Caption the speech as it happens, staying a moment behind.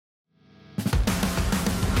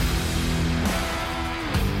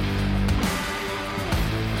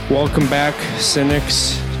Welcome back,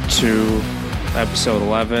 Cynics, to episode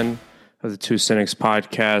 11 of the Two Cynics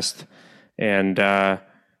podcast. And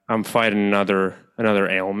I'm fighting another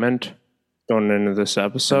ailment going into this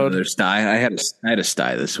episode. Another sty. I had a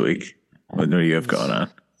sty this week. What do you have going on?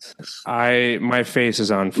 My face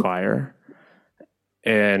is on fire,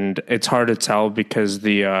 and it's hard to tell because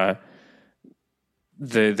they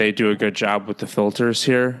do a good job with the filters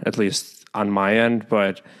here, at least on my end,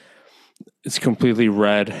 but it's completely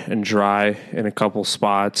red and dry in a couple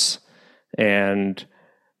spots, and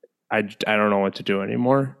I don't know what to do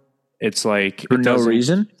anymore. It's like for no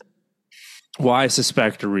reason. Well, I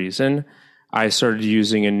suspect a reason. I started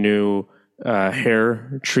using a new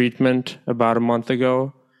hair treatment about a month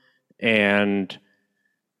ago, and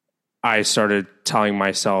I started telling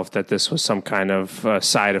myself that this was some kind of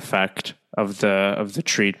side effect of the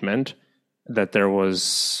treatment, that there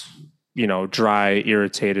was, dry,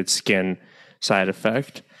 irritated skin side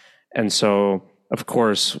effect. And so, of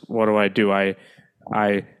course, what do? I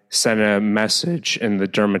sent a message in the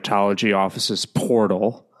dermatology office's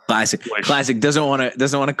portal. Classic. Doesn't want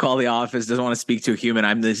to call the office. Doesn't want to speak to a human.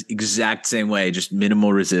 I'm the exact same way. Just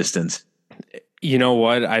minimal resistance. You know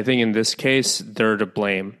what? I think in this case, they're to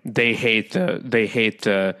blame. They hate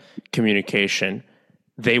the communication.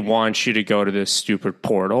 They want you to go to this stupid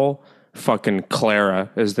portal. Fucking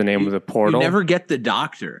Clara is the name of the portal. You never get the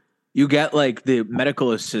doctor. You get like the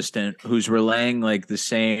medical assistant who's relaying like the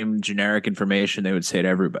same generic information they would say to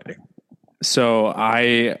everybody. So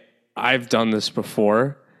I've done this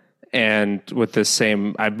before, and with this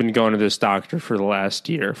same, I've been going to this doctor for the last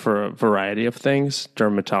year for a variety of things,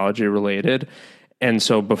 dermatology related. And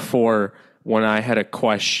so before, when I had a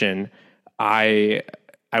question, I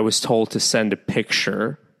was told to send a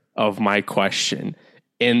picture of my question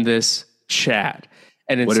in this chat.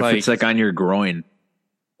 And it's what if it's like on your groin?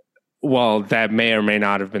 Well, that may or may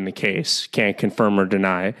not have been the case. Can't confirm or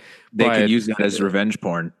deny. They could use that as revenge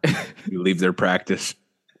porn. You leave their practice.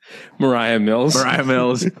 Mariah Mills.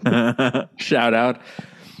 Shout out.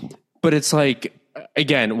 But it's like,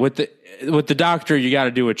 again, with the doctor, you got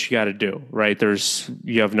to do what you got to do, right?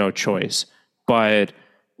 You have no choice. But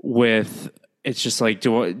it's just like,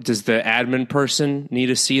 does the admin person need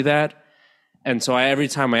to see that? And so every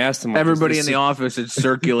time I ask them, everybody in the office is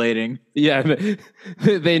circulating. Yeah,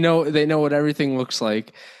 they know what everything looks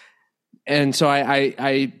like. And so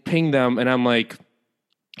I ping them and I'm like,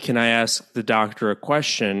 can I ask the doctor a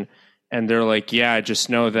question? And they're like, yeah, I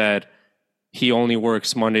just know that he only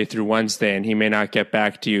works Monday through Wednesday and he may not get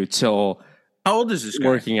back to you till. How old is this guy?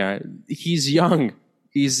 Working at. He's young.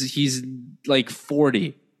 He's like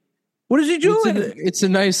 40. What is he doing? It's a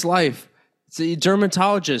nice life. It's a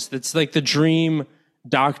dermatologist. It's like the dream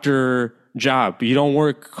doctor job. You don't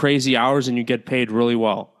work crazy hours and you get paid really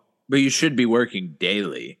well. But you should be working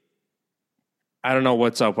daily. I don't know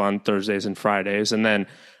what's up on Thursdays and Fridays. And then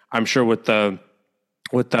I'm sure with the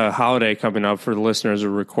holiday coming up, for the listeners who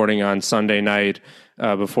are recording on Sunday night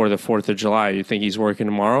before the 4th of July, you think he's working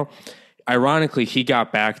tomorrow? Ironically, he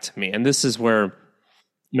got back to me. And this is where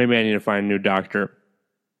maybe I need to find a new doctor.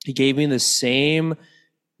 He gave me the same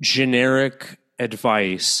generic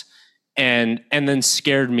advice and then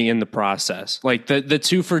scared me in the process. Like the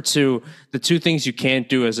 2 for 2, the two things you can't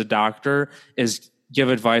do as a doctor is give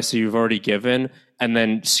advice that you've already given and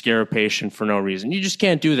then scare a patient for no reason. You just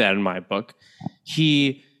can't do that in my book.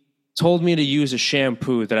 He told me to use a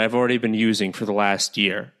shampoo that I've already been using for the last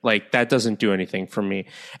year. Like, that doesn't do anything for me.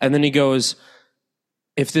 And then he goes,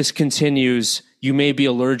 if this continues, you may be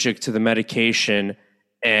allergic to the medication,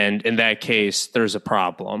 and in that case, there's a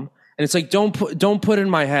problem. And it's like, don't put in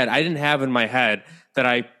my head. I didn't have in my head that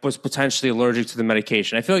I was potentially allergic to the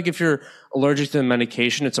medication. I feel like if you're allergic to the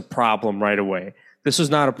medication, it's a problem right away. This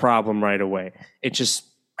was not a problem right away. It just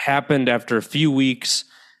happened after a few weeks,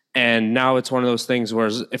 and now it's one of those things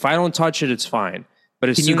where if I don't touch it, it's fine. But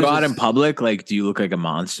as Can you go out in public? Like, do you look like a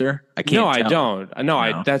monster? I can't. No, I don't.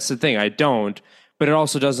 No, that's the thing. I don't. But it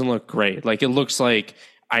also doesn't look great. Like, it looks like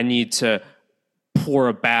I need to pour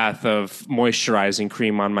a bath of moisturizing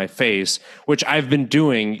cream on my face, which I've been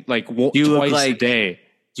doing like twice a day.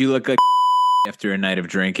 Do you look like after a night of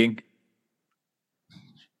drinking?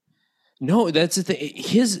 No, that's the thing.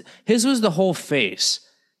 His was the whole face.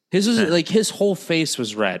 His was like his whole face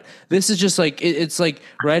was red. This is just like it's like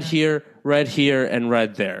red here, and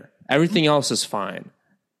red there. Everything else is fine.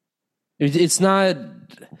 It's not.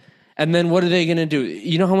 And then what are they going to do?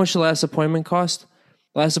 You know how much the last appointment cost?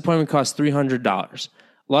 Last appointment cost $300.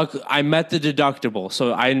 Luck, I met the deductible,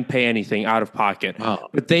 so I didn't pay anything out of pocket. Oh,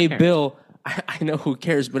 but they bill I know who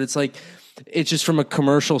cares, but it's like, it's just from a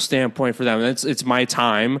commercial standpoint for them. It's my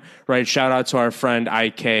time, right? Shout out to our friend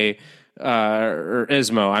IK or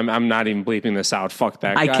Ismo. I'm not even bleeping this out. Fuck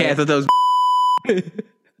that guy. IK, I thought that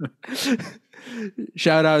was.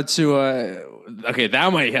 Shout out to okay,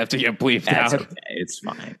 that might have to get bleeped That's out. okay. It's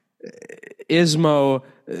fine. Ismo,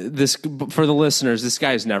 this for the listeners, this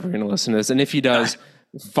guy's never going to listen to this, and if he does,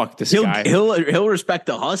 fuck this guy. He'll respect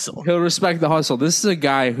the hustle. He'll respect the hustle. This is a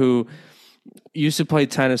guy who used to play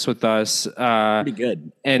tennis with us. Pretty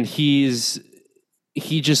good. And he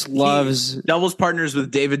just loves doubles partners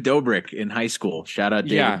with David Dobrik in high school. Shout out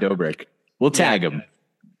David Dobrik. We'll tag him.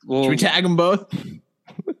 Should we tag them both?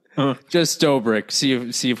 Just Dobrik.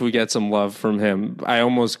 See if we get some love from him. I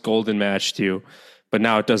almost golden matched you, but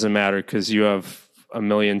now it doesn't matter because you have a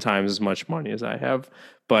million times as much money as I have.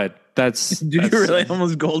 But that's Did you really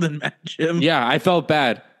almost golden match him? Yeah, I felt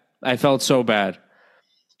bad. I felt so bad.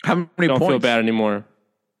 How many Don't points? feel bad anymore.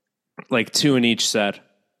 Like 2 in each set,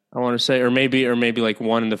 I want to say, or maybe like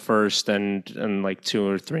 1 in the first and like 2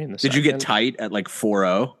 or 3 in the second. Did you get tight at like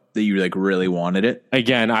 4-0 that you like really wanted it?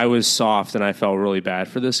 Again, I was soft and I felt really bad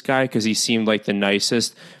for this guy because he seemed like the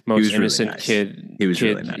nicest, most innocent kid. He was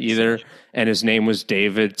really nice. Either, and his name was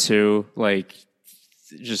David too. Like,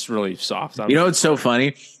 just really soft. You know what's so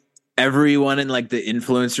funny? Everyone in like the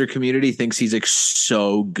influencer community thinks he's like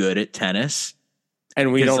so good at tennis.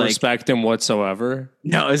 And we don't respect him whatsoever.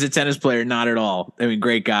 No, as a tennis player, not at all. I mean,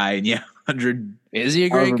 great guy. And 100. Is he a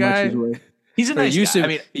great guy? He's a nice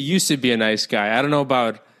guy. He used to be a nice guy. I don't know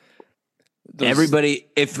about everybody.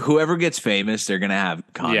 If whoever gets famous, they're gonna have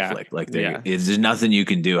conflict. There's nothing you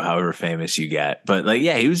can do, however famous you get. But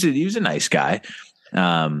he was a nice guy.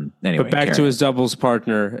 Anyway, but back to his doubles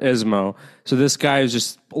partner Ismo. So this guy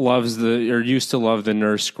just used to love the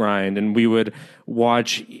nurse grind, and we would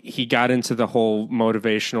watch. He got into the whole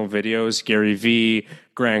motivational videos, Gary V,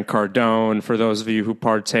 Grant Cardone. For those of you who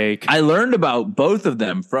partake, I learned about both of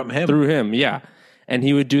them through him. Yeah. And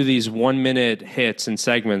he would do these 1-minute hits and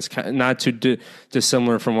segments, not too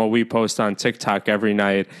dissimilar from what we post on TikTok every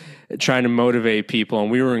night, trying to motivate people. And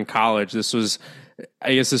we were in college.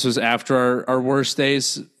 I guess this was after our worst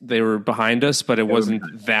days. They were behind us, but it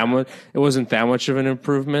wasn't that much. It wasn't that much of an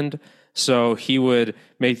improvement. So he would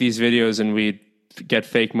make these videos, and we'd get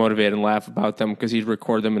fake motivated and laugh about them because he'd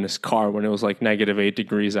record them in his car when it was like -8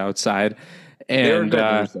 degrees outside. And they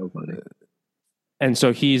were so funny. And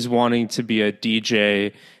so he's wanting to be a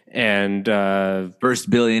DJ and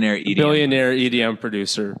first billionaire EDM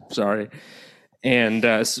producer. Sorry. And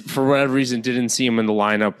for whatever reason, didn't see him in the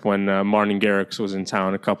lineup when Martin Garrix was in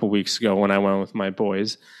town a couple weeks ago when I went with my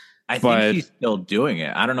boys. I think he's still doing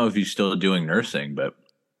it. I don't know if he's still doing nursing, but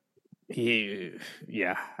he's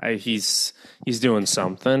doing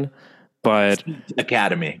something. But Heat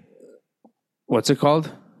Academy. What's it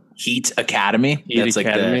called? Heat Academy. Heat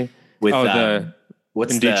Academy.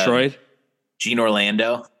 What's in Detroit? Gene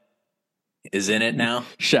Orlando is in it now.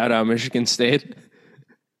 Shout out Michigan State.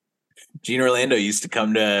 Gene Orlando used to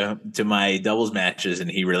come to my doubles matches, and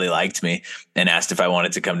he really liked me and asked if I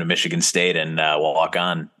wanted to come to Michigan State and walk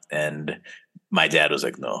on. And my dad was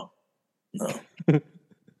like, no.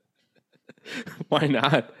 Why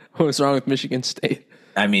not? What was wrong with Michigan State?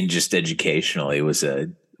 I mean, just educationally, it was a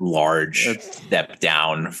large step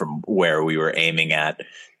down from where we were aiming at.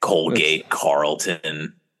 Colgate,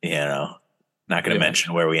 Carleton, not going to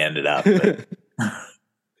mention where we ended up. But.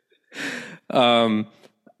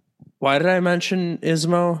 Why did I mention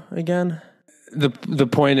Ismo again? The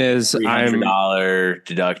point is, $300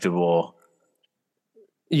 deductible.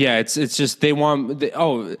 Yeah, it's just they want.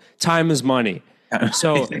 Time is money.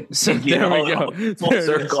 So there we go. Full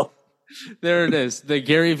circle. There it is. The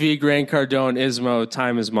Gary V, Grant Cardone, Ismo.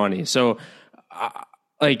 Time is money. So,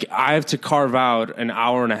 I have to carve out an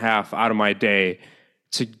hour and a half out of my day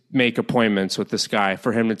to make appointments with this guy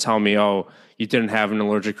for him to tell me, oh, you didn't have an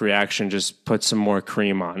allergic reaction, just put some more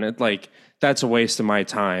cream on it. Like, that's a waste of my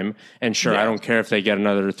time. And sure, I don't care if they get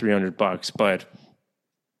another $300, but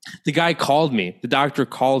the guy called me, the doctor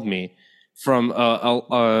called me from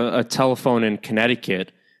a telephone in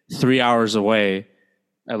Connecticut, 3 hours away.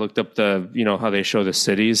 I looked up how they show the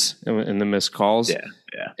cities in the missed calls. Yeah.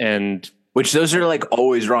 And which those are like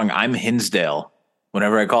always wrong. I'm Hinsdale.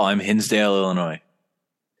 Whenever I call, I'm Hinsdale, Illinois.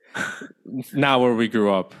 Not where we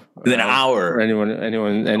grew up. With an hour. For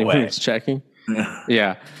anyone who's checking.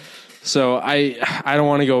 Yeah. So I don't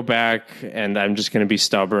want to go back, and I'm just going to be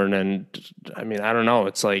stubborn. And I mean, I don't know.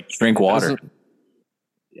 It's like drink water.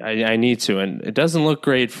 I need to, and it doesn't look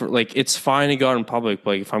great for it's fine to go out in public,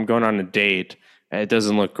 but if I'm going on a date, it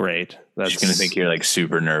doesn't look great. She's going to think you're like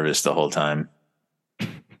super nervous the whole time.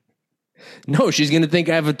 No, she's going to think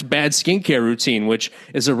I have a bad skincare routine, which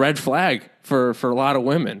is a red flag for a lot of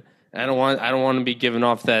women. I don't want to be giving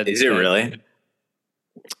off that. Is it really?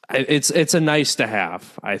 It's a nice to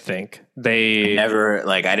have. I think they never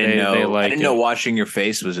like. I didn't know. like I didn't know washing your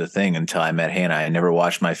face was a thing until I met Hannah. I never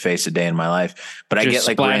washed my face a day in my life. But just I get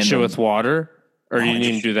like splash it with water, or you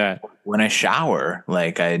need to do that when I shower.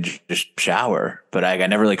 Like I just shower, but I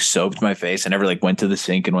never like soaped my face. I never like went to the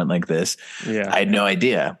sink and went like this. Yeah, I had no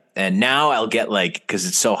idea. And now I'll get like, because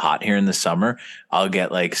it's so hot here in the summer, I'll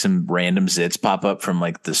get like some random zits pop up from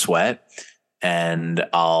like the sweat. And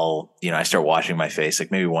I'll, I start washing my face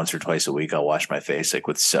like maybe once or twice a week. I'll wash my face like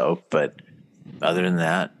with soap. But other than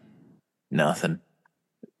that, nothing.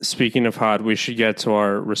 Speaking of hot, we should get to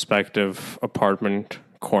our respective apartment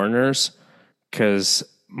corners because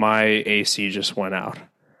my AC just went out.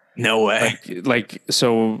 No way.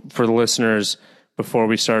 So for the listeners, before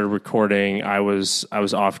we started recording, I was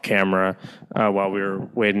off camera while we were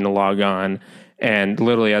waiting to log on. And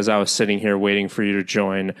literally as I was sitting here waiting for you to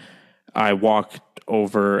join, I walked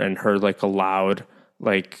over and heard like a loud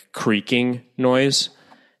like creaking noise.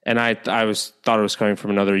 And I thought it was coming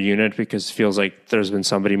from another unit because it feels like there's been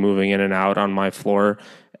somebody moving in and out on my floor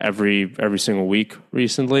every single week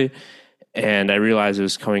recently. And I realized it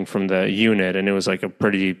was coming from the unit, and it was like a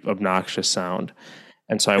pretty obnoxious sound.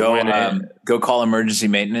 And so I went in. Go call emergency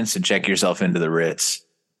maintenance and check yourself into the Ritz.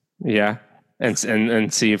 Yeah. And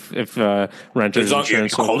see if renters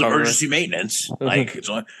insurance will call cover emergency maintenance. Like it's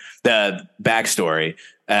on the backstory.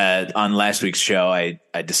 On last week's show, I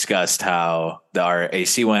discussed how our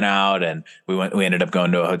AC went out and we ended up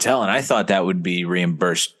going to a hotel, and I thought that would be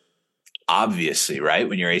reimbursed. Obviously, right?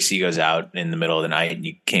 When your AC goes out in the middle of the night and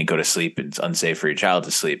you can't go to sleep, and it's unsafe for your child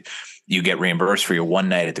to sleep, you get reimbursed for your one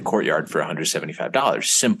night at the Courtyard for $175.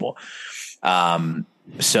 Simple.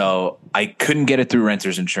 So I couldn't get it through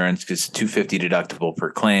renter's insurance because $250 deductible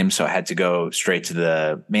per claim. So I had to go straight to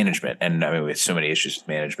the management. And I mean, we had so many issues with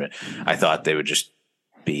management. I thought they would just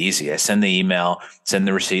be easy. I send the email, send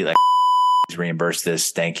the receipt, like reimburse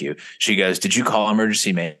this. Thank you. She goes, did you call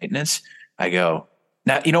emergency maintenance? I go,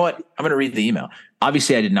 now, you know what? I'm going to read the email.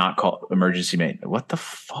 Obviously, I did not call emergency maintenance. What the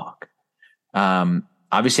fuck?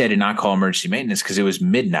 Obviously, I did not call emergency maintenance because it was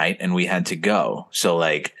midnight and we had to go. So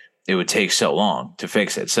like it would take so long to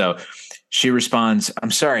fix it. So she responds, I'm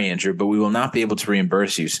sorry, Andrew, but we will not be able to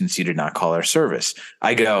reimburse you since you did not call our service.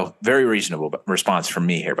 I go, very reasonable response from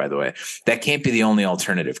me here, by the way. That can't be the only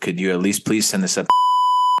alternative. Could you at least please send this up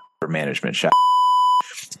for management shop?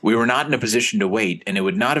 We were not in a position to wait, and it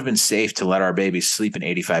would not have been safe to let our baby sleep in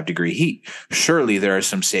 85-degree heat. Surely there are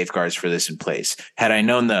some safeguards for this in place. Had I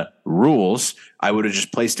known the rules, I would have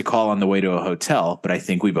just placed a call on the way to a hotel, but I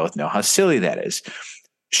think we both know how silly that is.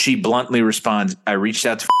 She bluntly responds, I reached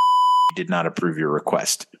out to did not approve your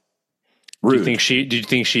request. Rude. Did you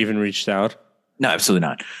think she even reached out? No, absolutely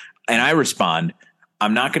not. And I respond,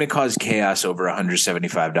 I'm not going to cause chaos over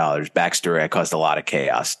 $175. Backstory, I caused a lot of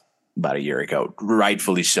chaos about a year ago,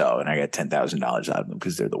 rightfully so, and I got $10,000 out of them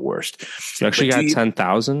because they're the worst. You actually got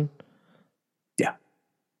 10,000? Yeah,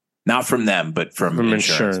 not from them, but from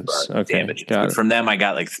insurance. Okay, damage. From them, I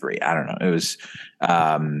got like 3. I don't know. It was.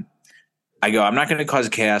 I go, I'm not going to cause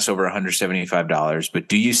chaos over $175, but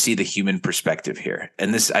do you see the human perspective here?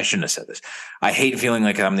 And this, I shouldn't have said this. I hate feeling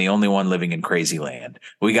like I'm the only one living in crazy land.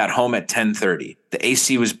 We got home at 10:30. The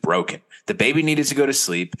AC was broken. The baby needed to go to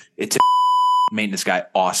sleep. It took maintenance guy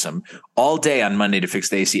awesome all day on Monday to fix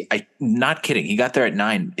the AC. I not kidding. He got there at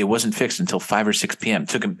 9. It wasn't fixed until 5 or 6 p.m. It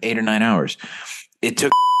took him 8 or 9 hours. It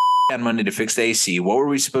took on Monday to fix the AC. What were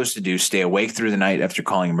we supposed to do? Stay awake through the night after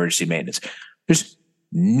calling emergency maintenance? There's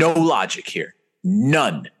no logic here.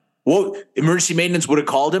 None. Well, emergency maintenance would have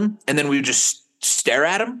called him and then we would just stare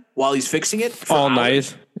at him while he's fixing it all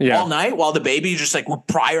night. Yeah. All night while the baby just like with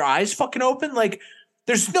prior eyes fucking open. Like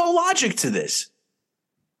there's no logic to this.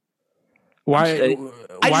 Why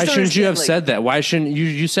shouldn't you have said that? Why shouldn't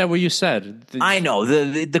you said what you said? I know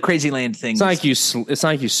the crazy land thing. It's not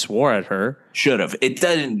like you swore at her. Should have. It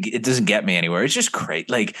doesn't get me anywhere. It's just great.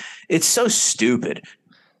 Like it's so stupid.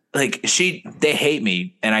 Like they hate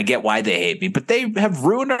me and I get why they hate me, but they have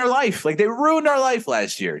ruined our life. Like they ruined our life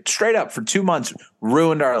last year. Straight up for 2 months,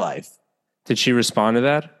 ruined our life. Did she respond to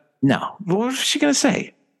that? No. What was she going to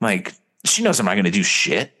say? Like, she knows I'm not going to do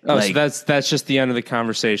shit. Oh, like, so that's just the end of the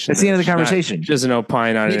conversation. That's the end of the conversation. She doesn't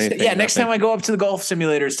opine on anything. Yeah, next time I go up to the golf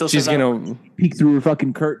simulator, it still she's says going to peek through her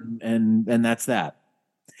fucking curtain and that's that.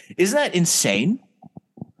 Isn't that insane?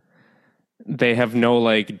 They have no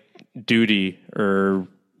like duty or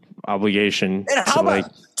obligation. And how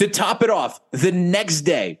about to top it off the next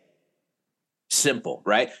day? Simple,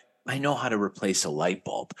 right? I know how to replace a light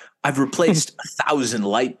bulb. I've replaced 1,000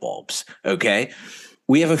 light bulbs. Okay.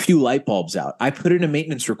 We have a few light bulbs out. I put in a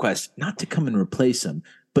maintenance request, not to come and replace them,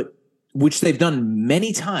 but which they've done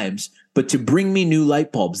many times, but to bring me new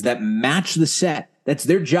light bulbs that match the set. That's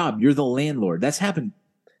their job. You're the landlord. That's happened.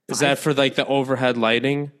 Is that for like the overhead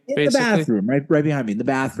lighting? In basically? the bathroom, right behind me. In the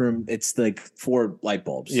bathroom, it's like 4 light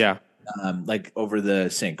bulbs. Yeah. Like over the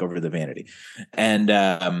sink, over the vanity. And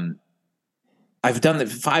I've done the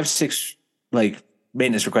 5, 6 like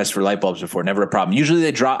maintenance requests for light bulbs before. Never a problem. Usually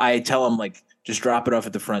I tell them like, just drop it off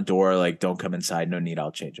at the front door. Like, don't come inside. No need.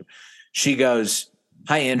 I'll change them. She goes,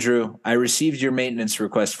 "Hi, Andrew. I received your maintenance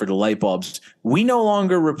request for the light bulbs. We no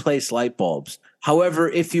longer replace light bulbs. However,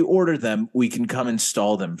 if you order them, we can come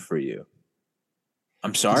install them for you."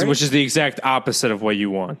 I'm sorry? Which is the exact opposite of what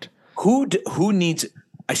you want. Who needs,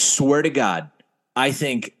 I swear to God, I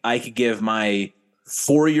think I could give my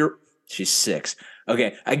 4-year, she's 6.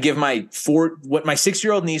 Okay, I give my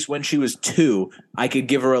 6-year-old niece when she was 2, I could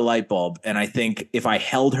give her a light bulb, and I think if I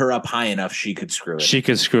held her up high enough, she could screw it. She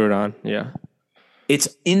could screw it on, yeah. It's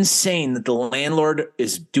insane that the landlord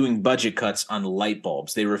is doing budget cuts on light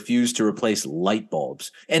bulbs. They refuse to replace light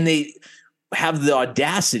bulbs, and they have the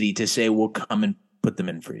audacity to say, "We'll come and put them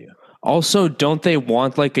in for you." Also, don't they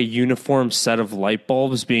want like a uniform set of light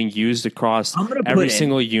bulbs being used across every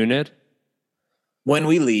single unit? When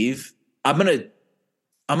we leave, I'm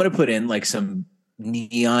gonna put in like some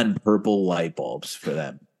neon purple light bulbs for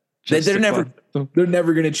them. They're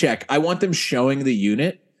never gonna check. I want them showing the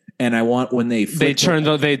unit, and I want when they turn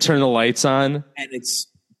the lights on, and it's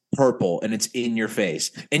purple and it's in your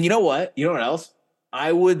face. And you know what? You know what else?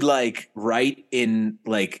 I would like write in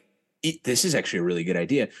like this is actually a really good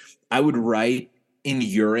idea. I would write in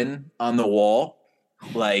urine on the wall,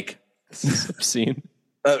 like obscene.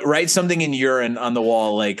 Write something in urine on the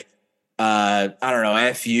wall, like I don't know,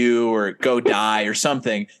 F you or go die or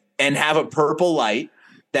something, and have a purple light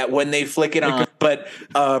that when they flick it on, but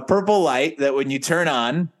a purple light that when you turn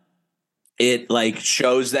on, it like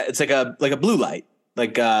shows that it's like a blue light,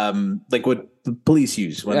 like what the police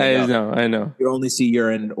use. When I know. You only see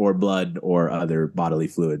urine or blood or other bodily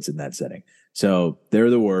fluids in that setting. So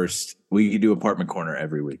they're the worst. We could do apartment corner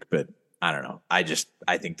every week, but I don't know. I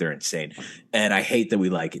think they're insane. And I hate that we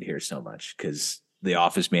like it here so much because the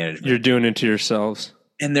office management. You're doing it to yourselves.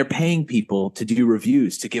 And they're paying people to do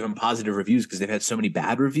reviews, to give them positive reviews because they've had so many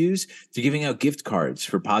bad reviews. They're giving out gift cards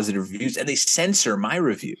for positive reviews, and they censor my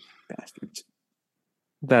review. Bastards.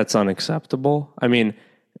 That's unacceptable. I mean,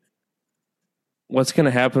 what's going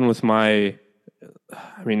to happen with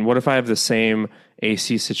what if I have the same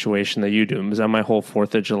AC situation that you do? Is that my whole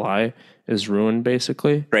 4th of July is ruined,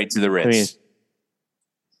 basically? Right to the Ritz.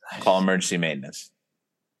 Call emergency maintenance.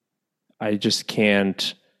 I just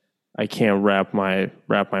can't wrap my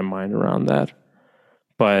mind around that.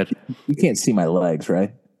 But you can't see my legs,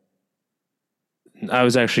 right? I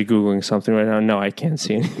was actually Googling something right now. No, I can't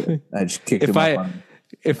see anything. I just kicked him up on.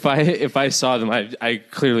 If I saw them, I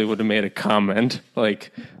clearly would have made a comment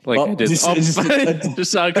like I did.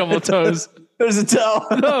 Just saw a couple of toes. There's a toe.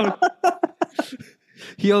 No.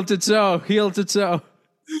 Heel to toe.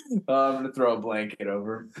 I'm gonna throw a blanket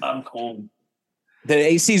over. I'm cold. The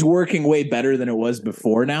AC's working way better than it was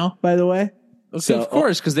before now, by the way. Okay, so, of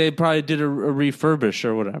course, because they probably did a refurbish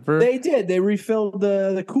or whatever. They did. They refilled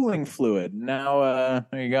the cooling fluid. Now,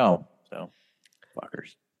 there you go. So,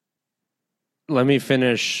 fuckers. Let me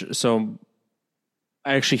finish. So,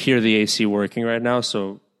 I actually hear the AC working right now,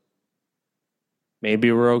 so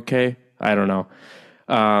maybe we're okay. I don't know.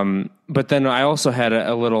 But then I also had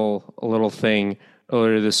a little thing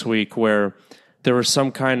earlier this week where there was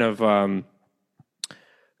some kind of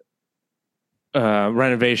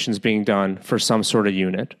renovations being done for some sort of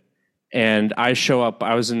unit. And I show up,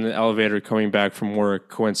 I was in the elevator coming back from work,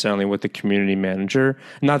 coincidentally with the community manager,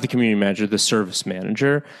 not the community manager, the service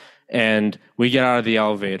manager. And we get out of the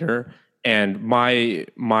elevator and my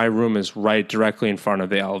room is right directly in front of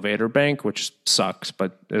the elevator bank, which sucks,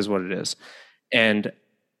 but is what it is. And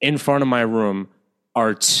in front of my room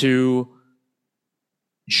are 2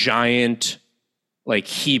 giant like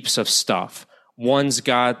heaps of stuff. One's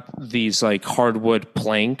got these like hardwood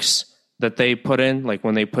planks that they put in, like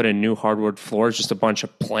when they put in new hardwood floors, just a bunch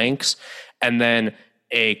of planks, and then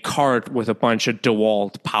a cart with a bunch of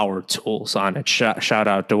DeWalt power tools on it. Shout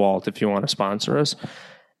out DeWalt if you want to sponsor us.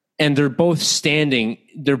 And they're both standing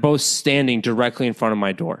directly in front of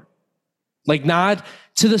my door. Like not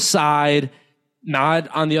to the side, not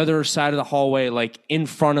on the other side of the hallway, like in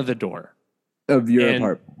front of the door. Of your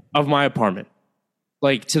apartment. Of my apartment.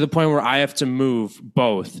 Like to the point where I have to move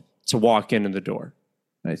both to walk into the door.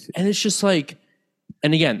 I see. And it's just like,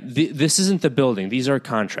 And again, this isn't the building. These are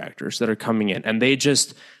contractors that are coming in, and they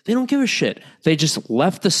don't give a shit. They just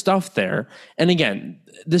left the stuff there. And again,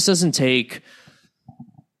 this doesn't take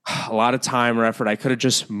a lot of time or effort. I could have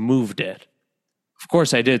just moved it. Of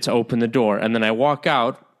course I did, to open the door. And then I walk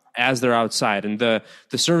out as they're outside. And the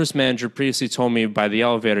service manager previously told me by the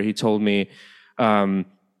elevator, he told me,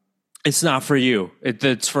 it's not for you.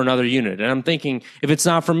 It's for another unit. And I'm thinking, if it's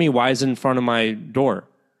not for me, why is it in front of my door?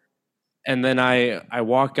 And then I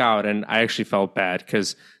walk out, and I actually felt bad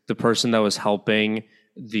because the person that was helping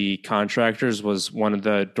the contractors was one of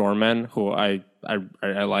the doormen who I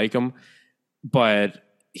like him, but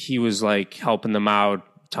he was like helping them out,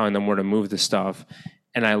 telling them where to move the stuff.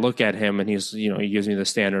 And I look at him, and he's, he gives me the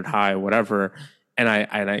standard hi, whatever. And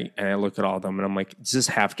I look at all of them, and I'm like, does this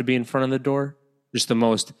have to be in front of the door? Just the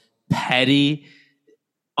most petty,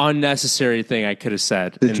 unnecessary thing I could have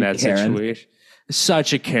said in that situation.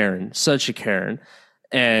 Such a Karen.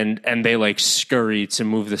 And they like scurry to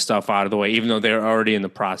move the stuff out of the way, even though they're already in the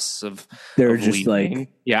process of just leaving. Like,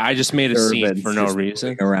 yeah, I just made a scene for no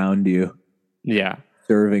reason around you. Yeah.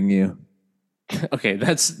 Serving you. Okay.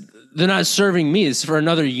 They're not serving me. It's for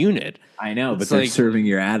another unit. I know, but they're serving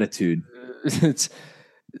your attitude. It's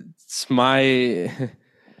my,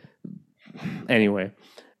 anyway,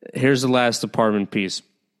 here's the last apartment piece.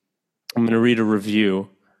 I'm going to read a review,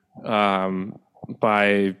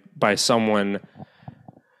 by someone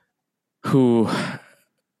who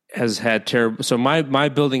has had terrible. So my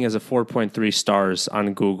building has a 4.3 stars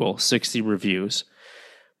on Google, 60 reviews,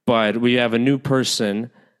 but we have a new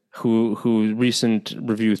person who recent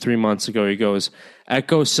review 3 months ago. He goes,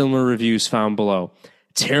 echo similar reviews found below.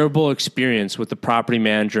 Terrible experience with the property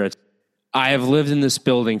manager. I have lived in this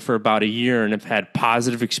building for about a year and have had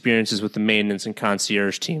positive experiences with the maintenance and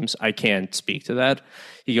concierge teams. I can't speak to that.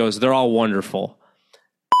 He goes, they're all wonderful.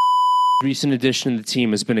 Recent addition to the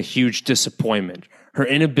team has been a huge disappointment. Her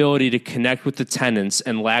inability to connect with the tenants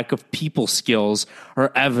and lack of people skills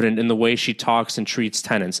are evident in the way she talks and treats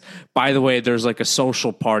tenants. By the way, there's like a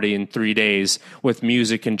social party in 3 days with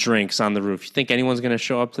music and drinks on the roof. You think anyone's going to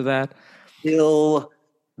show up to that? Kill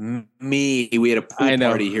me. We had a pool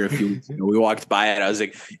party here a few weeks ago. We walked by it. I was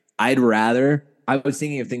like, I was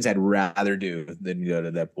thinking of things I'd rather do than go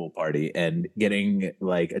to that pool party, and getting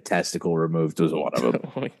like a testicle removed was one of them.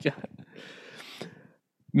 Oh my God.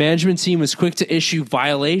 Management team was quick to issue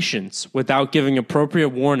violations without giving appropriate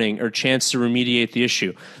warning or chance to remediate the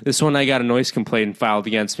issue. This one, I got a noise complaint filed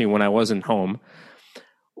against me when I wasn't home.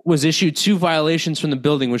 Was issued 2 violations from the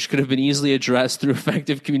building, which could have been easily addressed through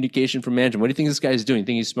effective communication from management. What do you think this guy's doing?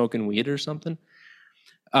 Think he's smoking weed or something?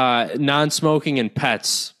 Non-smoking and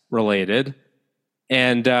pets related.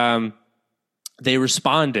 And they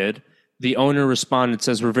responded. The owner responded,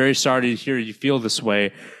 says, we're very sorry to hear you feel this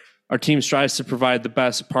way. Our team strives to provide the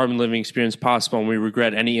best apartment living experience possible, and we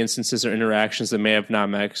regret any instances or interactions that may have not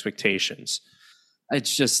met expectations.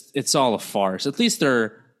 It's all a farce. At least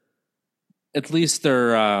they're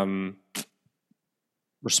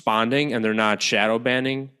responding, and they're not shadow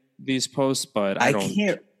banning these posts. But I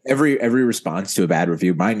can't. Every response to a bad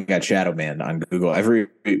review, mine got shadow banned on Google. Every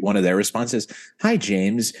one of their responses, "Hi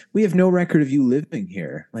James, we have no record of you living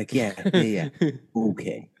here." Like, yeah,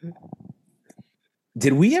 okay.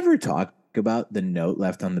 Did we ever talk about the note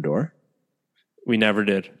left on the door? We never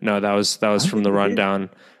did. No, that was from the rundown.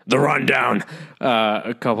 The rundown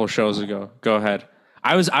a couple shows ago. Go ahead.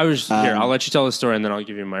 I was here. I'll let you tell the story, and then I'll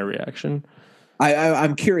give you my reaction.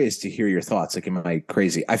 I'm curious to hear your thoughts. Like, am I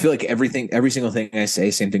crazy? I feel like every single thing I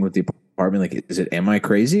say, same thing with the apartment. Like, am I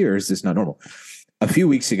crazy or is this not normal? A few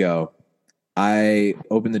weeks ago, I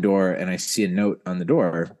opened the door and I see a note on the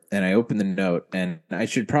door, and I open the note, and I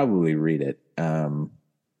should probably read it.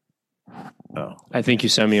 I think you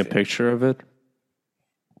sent me a picture of it.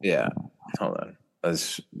 Yeah. Hold on.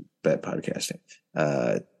 That's bad podcasting.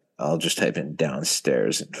 I'll just type in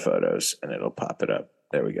downstairs in photos and it'll pop it up.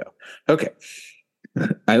 There we go. Okay.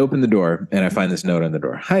 I open the door and I find this note on the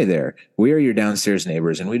door. Hi there. We are your downstairs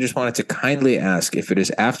neighbors, and we just wanted to kindly ask if it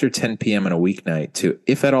is after 10 p.m. on a weeknight to,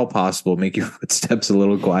 if at all possible, make your footsteps a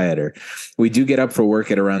little quieter. We do get up for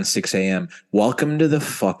work at around 6 a.m. Welcome to the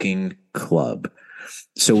fucking club.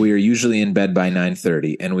 So we are usually in bed by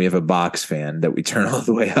 9:30, and we have a box fan that we turn all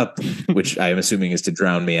the way up, which I am assuming is to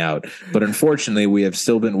drown me out. But unfortunately, we have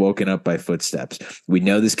still been woken up by footsteps. We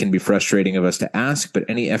know this can be frustrating of us to ask, but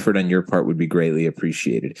any effort on your part would be greatly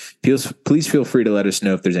appreciated. Please feel free to let us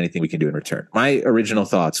know if there's anything we can do in return. My original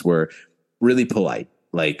thoughts were really polite,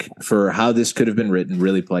 like for how this could have been written,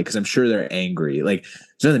 really polite, because I'm sure they're angry. Like,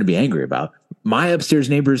 there's nothing to be angry about. My upstairs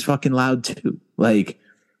neighbor is fucking loud too. Like,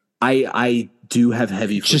 I do have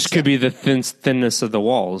heavy footsteps. Just could be the thinness of the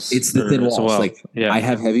walls. It's the thin walls. Well. Like I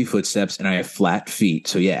have heavy footsteps and I have flat feet.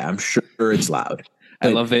 So yeah, I'm sure it's loud.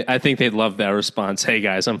 I think they'd love that response. Hey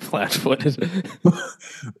guys, I'm flat-footed.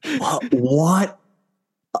 What?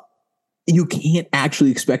 You can't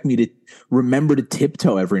actually expect me to remember to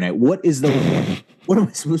tiptoe every night. What am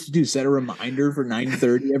I supposed to do? Set a reminder for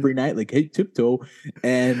 9:30 every night? Like, hey, tiptoe.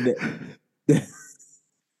 And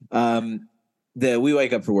we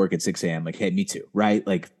wake up for work at 6 a.m. Like, hey, me too, right?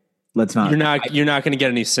 Like, let's not. You're not going to get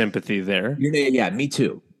any sympathy there. Yeah, me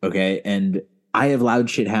too. Okay, and I have loud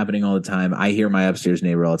shit happening all the time. I hear my upstairs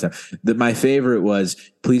neighbor all the time. My favorite was,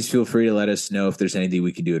 please feel free to let us know if there's anything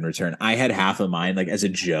we can do in return. I had half of mine, like as a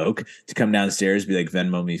joke, to come downstairs, be like,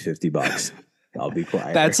 Venmo me $50. I'll be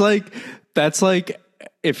quiet. That's like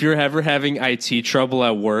if you're ever having IT trouble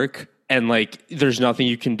at work and like there's nothing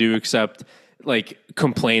you can do except like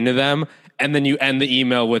complain to them. And then you end the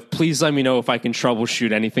email with, please let me know if I can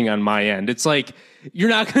troubleshoot anything on my end. It's like, you're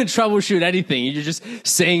not going to troubleshoot anything. You're just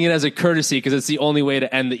saying it as a courtesy because it's the only way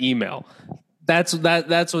to end the email. That's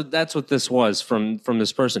what this was from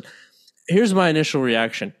this person. Here's my initial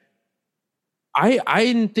reaction. I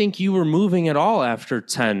didn't think you were moving at all after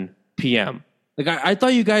 10 p.m. Like I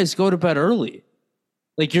thought you guys go to bed early.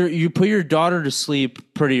 Like you put your daughter to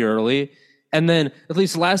sleep pretty early. And then, at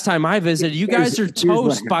least last time I visited, you guys are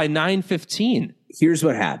toast by 9:15. Here's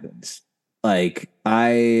what happens. Like,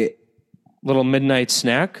 little midnight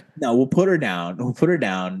snack? No, we'll put her down. We'll put her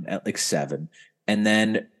down at like 7. And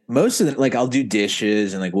then most of them, like, I'll do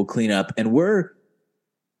dishes and like we'll clean up. And we're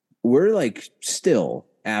like still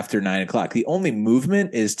after 9 o'clock. The only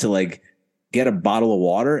movement is to like get a bottle of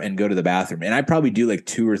water and go to the bathroom. And I probably do like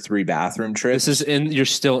 2 or 3 bathroom trips. You're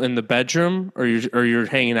still in the bedroom or you're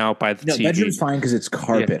hanging out by the TV? No, bedroom's fine because it's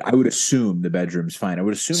carpet. Yeah. I would assume the bedroom's fine. I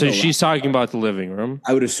would assume. So she's talking about the living room?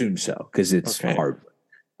 I would assume so because it's hard.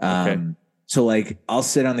 So like I'll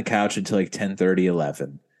sit on the couch until like 10:30,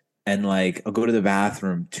 11. And like I'll go to the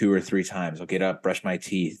bathroom 2 or 3 times. I'll get up, brush my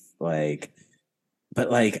teeth. But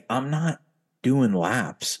I'm not doing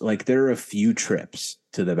laps. Like there are a few trips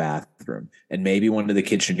to the bathroom and maybe one to the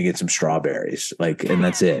kitchen to get some strawberries. And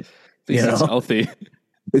that's it. It's healthy.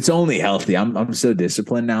 It's only healthy. I'm so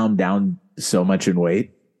disciplined now. I'm down so much in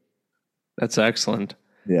weight. That's excellent.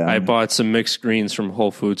 Yeah. I bought some mixed greens from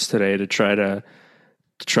Whole Foods today to try to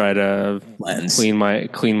clean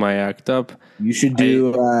my act up. You should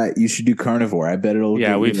do carnivore. I bet it'll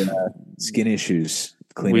get you skin issues.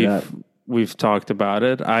 Clean it up. We've talked about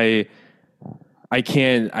it. I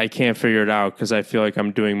can't figure it out because I feel like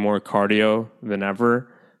I'm doing more cardio than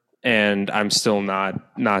ever, and I'm still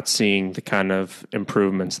not seeing the kind of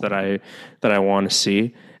improvements that I want to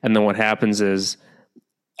see. And then what happens is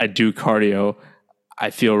I do cardio, I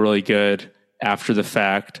feel really good after the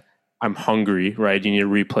fact. I'm hungry, right? You need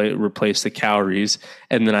to replace the calories,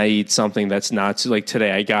 and then I eat something that's not like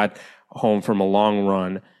today. I got home from a long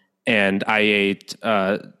run, and I ate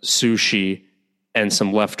sushi and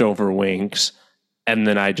some leftover wings. And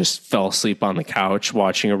then I just fell asleep on the couch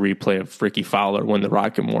watching a replay of Ricky Fowler win the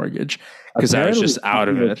Rocket Mortgage because I was just out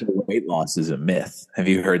of it. Weight loss is a myth. Have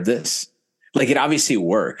you heard this? Like it obviously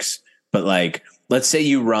works, but like let's say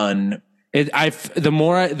you run. The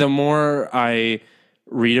more I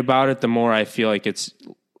read about it, the more I feel like it's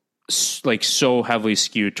like so heavily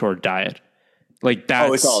skewed toward diet. Like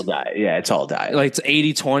that's it's all diet. Yeah, it's all diet. Like it's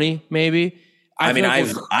 80-20 maybe.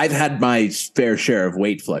 I've had my fair share of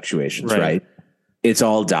weight fluctuations, right? It's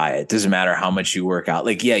all diet. Doesn't matter how much you work out.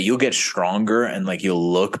 Like, yeah, you'll get stronger and like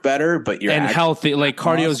you'll look better, but you're healthy. Like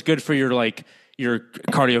cardio is good for your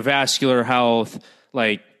cardiovascular health,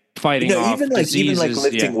 like fighting off diseases. Even like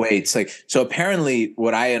lifting weights. Like, so apparently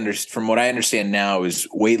from what I understand now is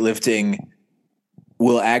weightlifting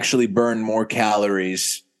will actually burn more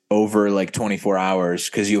calories over like 24 hours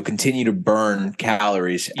because you'll continue to burn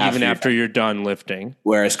calories even after you're done lifting.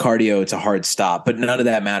 Whereas cardio, it's a hard stop, but none of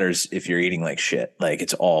that matters if you're eating like shit. Like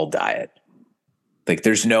it's all diet. Like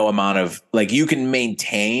there's no amount of like you can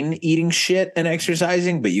maintain eating shit and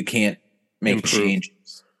exercising, but you can't make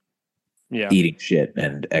changes. Yeah, eating shit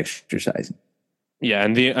and exercising. Yeah,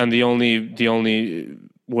 and the only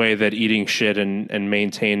way that eating shit and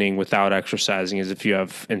maintaining without exercising is if you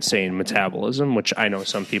have insane metabolism, which I know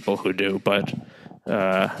some people who do, but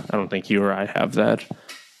I don't think you or I have that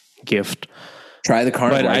gift. Try the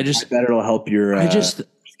carnivore. But I bet it'll help your.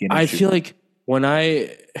 I feel like when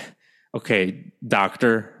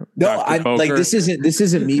doctor. No, Dr. I'm like this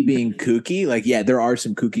isn't me being kooky. Like, yeah, there are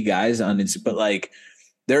some kooky guys on Instagram, but like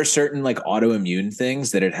there are certain like autoimmune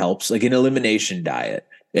things that it helps, like an elimination diet.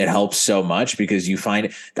 It helps so much because you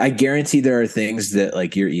find, I guarantee there are things that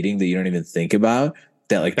like you're eating that you don't even think about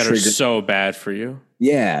that like that are so bad for you.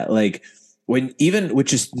 Yeah. Like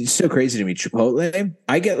which is so crazy to me, Chipotle,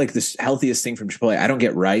 I get like this healthiest thing from Chipotle. I don't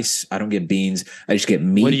get rice. I don't get beans. I just get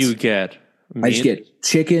meat. What do you get? Meat? I just get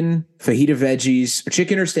chicken, fajita veggies,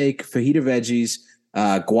 chicken or steak, fajita veggies,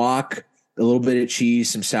 guac, a little bit of cheese,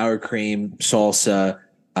 some sour cream, salsa,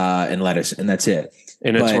 and lettuce. And that's it.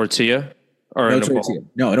 In a tortilla? Or no in a tortilla.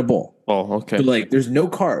 bowl? No, in a bowl. Oh, okay. So like there's no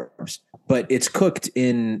carbs, but it's cooked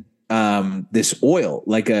in this oil,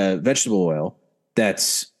 like a vegetable oil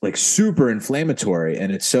that's like super inflammatory,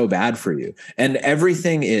 and it's so bad for you. And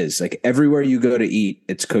everything is like everywhere you go to eat,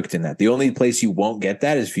 it's cooked in that. The only place you won't get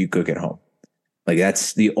that is if you cook at home. Like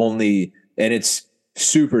that's the only, and it's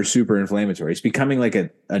super, super inflammatory. It's becoming like a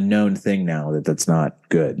known thing now that's not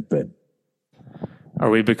good, but. Are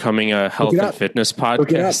we becoming a health and fitness podcast?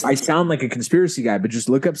 Look it up. I sound like a conspiracy guy, but just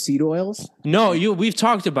look up seed oils. No, we've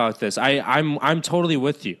talked about this. I'm totally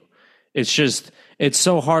with you. It's just, it's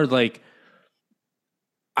so hard. Like,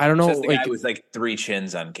 I don't know. Says the guy with like 3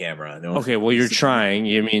 chins on camera. No, okay, well, you're trying.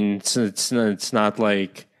 I mean, it's not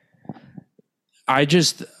like.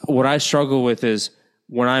 What I struggle with is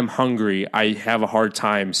when I'm hungry, I have a hard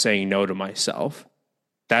time saying no to myself.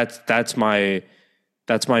 That's my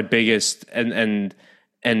biggest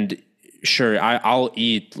and sure, I'll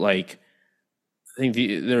eat like. I think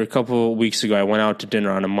there were a couple of weeks ago, I went out to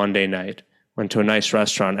dinner on a Monday night. Went to a nice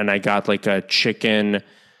restaurant and I got like a chicken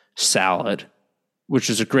salad, which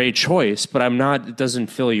is a great choice, but it doesn't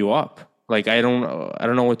fill you up. Like I don't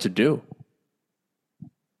know what to do.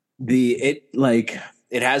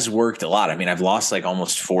 It has worked a lot. I mean, I've lost like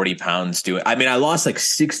almost 40 pounds I lost like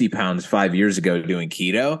 60 pounds 5 years ago doing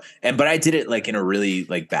keto, but I did it like in a really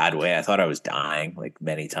like bad way. I thought I was dying like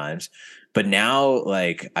many times, but now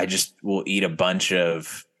like I just will eat a bunch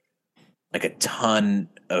of like a ton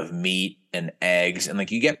of meat and eggs, and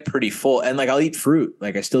like you get pretty full, and like I'll eat fruit.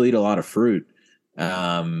 Like I still eat a lot of fruit.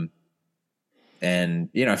 And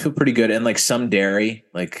I feel pretty good. And like some dairy,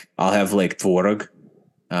 like I'll have like tvorog.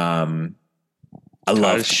 I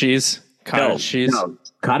love cottage cheese. Cottage cheese. No,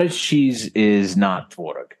 cottage cheese is not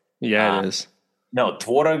tvorog. Yeah, it is. No,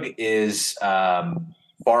 tvorog is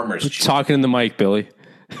farmer's cheese. Talking in the mic, Billy.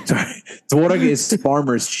 Sorry. Tvorog is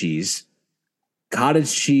farmer's cheese.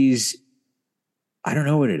 Cottage cheese, I don't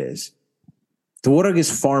know what it is. Tvorog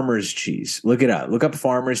is farmer's cheese. Look it up. Look up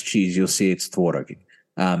farmer's cheese. You'll see it's tvorog.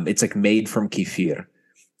 It's like made from kefir.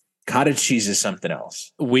 Cottage cheese is something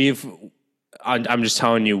else. I'm just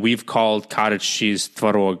telling you, we've called cottage cheese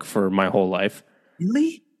tvorog for my whole life.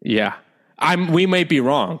 Really? Yeah. We might be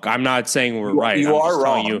wrong. I'm not saying we're right. You I'm are just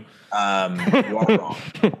wrong. You are wrong.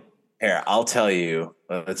 Here, I'll tell you.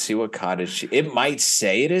 Let's see what cottage cheese. It might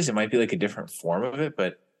say it is. It might be like a different form of it,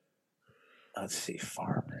 but let's see.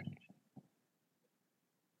 Farmer.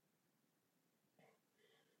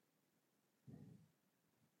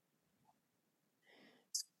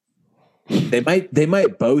 They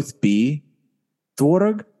might both be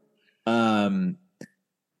tvorog. My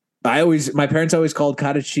parents always called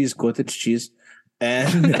cottage cheese cottage cheese,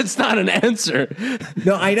 and that's not an answer.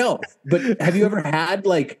 No, I know, but have you ever had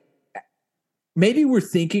like? Maybe we're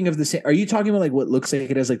thinking of the same. Are you talking about like what looks like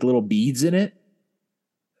it has like little beads in it?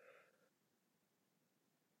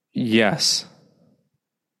 Yes.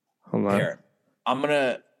 Hold on. Here, I'm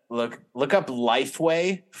gonna look up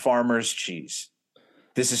Lifeway farmer's cheese.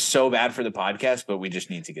 This is so bad for the podcast, but we just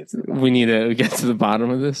need to get to the bottom. We need to get to the bottom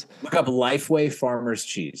of this. Look up Lifeway farmer's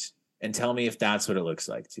cheese and tell me if that's what it looks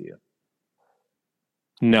like to you.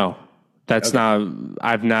 No, that's not.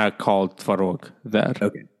 I've not called tvorog that.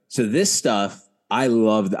 Okay. So this stuff, I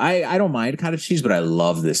love. I don't mind cottage cheese, but I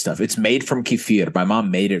love this stuff. It's made from kefir. My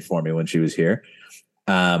mom made it for me when she was here.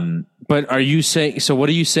 But are you saying? So what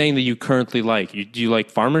are you saying that you currently like? Do you like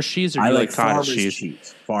farmer's cheese or do you like cottage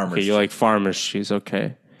cheese? Farmer's. Okay, you like farmer's cheese.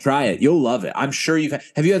 Okay, try it. You'll love it. I'm sure you've.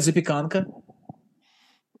 Have you had zapiekanka?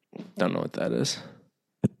 Don't know what that is.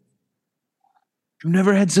 You've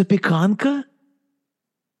never had zapiekanka?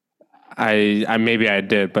 I maybe I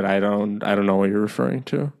did, but I don't know what you're referring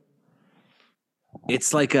to.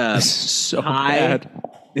 It's like a so bad.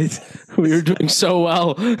 We were doing so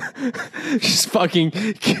well. Just fucking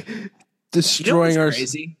destroying our.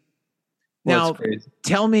 Crazy. Now,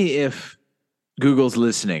 tell me if Google's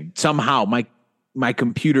listening. Somehow, my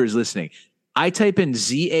computer is listening. I type in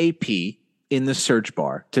ZAP in the search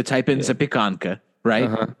bar to type in zapiekanka, right?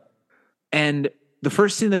 Uh-huh. And the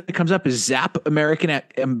first thing that comes up is Zap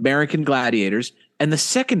American Gladiators, and the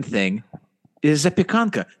second thing is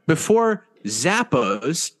zapiekanka. Before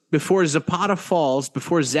Zappos, before Zapata Falls,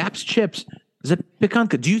 before Zapp's Chips,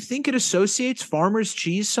 Zapikanka. Do you think it associates farmer's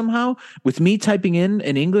cheese somehow with me typing in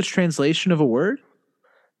an English translation of a word?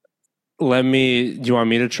 Do you want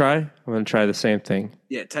me to try? I'm going to try the same thing.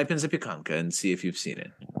 Yeah, type in Zapikanka and see if you've seen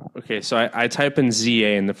it. Okay, so I type in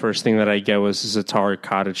ZA, and the first thing that I get was Zatar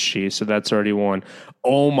cottage cheese, so that's already one.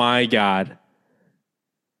 Oh my God.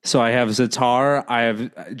 So I have Zatar, I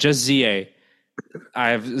have just ZA. I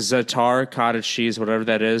have Zatar cottage cheese, whatever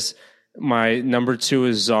that is. My number 2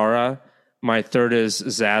 is Zara. My third is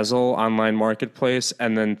Zazzle online marketplace,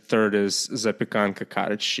 and then third is Zapikanka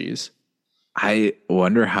cottage cheese. I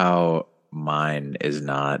wonder how mine is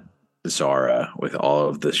not Zara with all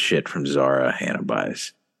of the shit from Zara Hannah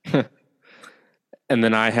buys. And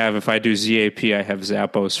then I have, if I do ZAP, I have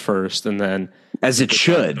Zappos first, and then as it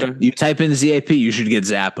should. You type in ZAP, you should get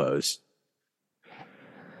Zappos.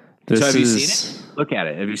 So have you seen it? Look at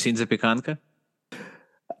it. Have you seen Zapikanka?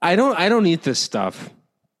 I don't eat this stuff.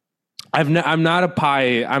 I'm not a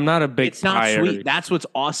pie. I'm not a big. It's not pie sweet. That's what's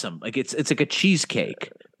awesome. Like it's like a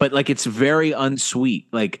cheesecake, but like it's very unsweet.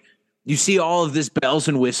 Like you see all of this bells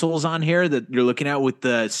and whistles on here that you're looking at with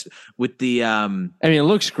the. I mean, it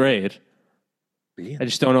looks great. Yeah. I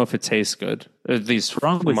just don't know if it tastes good. At least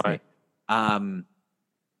wrong with me.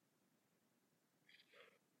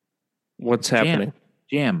 What's happening?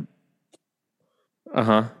 Jam.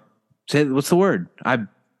 Uh-huh. Say what's the word?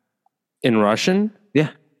 In Russian? Yeah.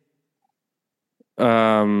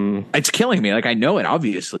 It's killing me. Like I know it,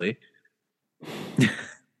 obviously.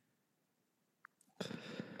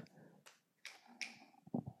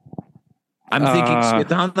 I'm thinking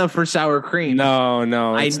smetana for sour cream. No,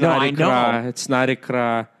 it's not ikra. It's not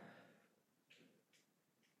ikra.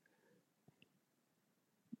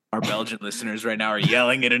 Our Belgian listeners right now are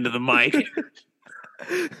yelling it into the mic.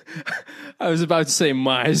 I was about to say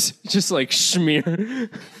mais, just like schmear.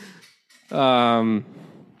 How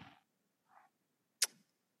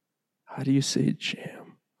do you say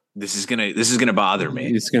jam? This is gonna bother me.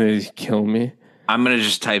 It's gonna kill me. I'm gonna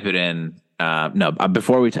just type it in. No,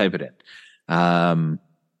 before we type it in. Oh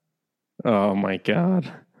my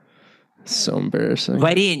God, so embarrassing.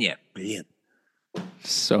 Варенье.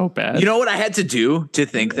 So bad. You know what I had to do to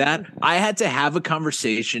think that? I had to have a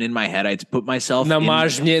conversation in my head. I had to put myself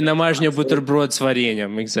Намажь мне бутерброд с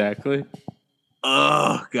вареньем. Exactly.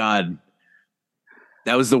 Oh God.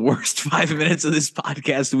 That was the worst 5 minutes of this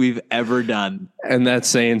podcast we've ever done. And that's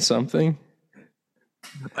saying something.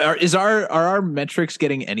 Are our metrics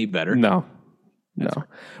getting any better? No. Well,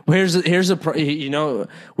 here's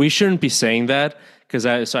we shouldn't be saying that because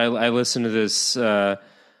I listened to this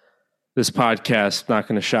this podcast. Not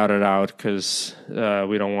going to shout it out because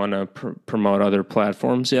we don't want to promote other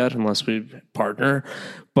platforms yet unless we partner.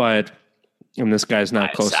 And this guy's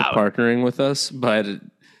not close to partnering with us. But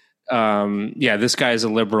this guy is a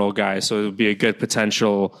liberal guy, so it would be a good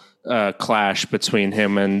potential clash between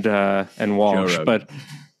him and Walsh. But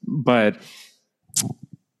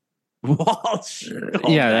Walsh.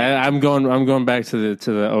 I'm going back to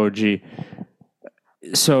the OG.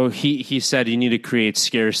 So he said you need to create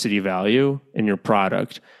scarcity value in your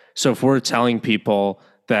product. So if we're telling people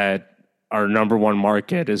that our number one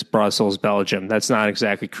market is Brussels, Belgium, that's not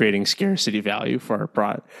exactly creating scarcity value for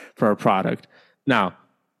our product. Now,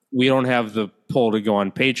 we don't have the poll to go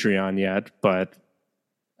on Patreon yet, but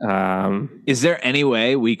is there any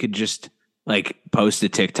way we could just like post a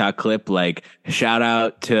TikTok clip like shout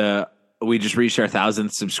out to we just reached our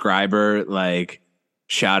 1,000th subscriber, like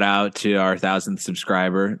shout out to our 1,000th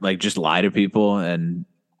subscriber, like just lie to people and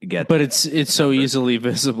get. But it's so easily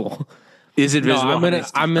visible. Is it visible? How many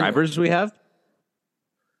subscribers we have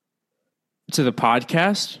to the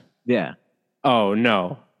podcast? Yeah. Oh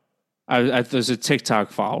no, there's a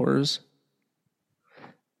TikTok followers.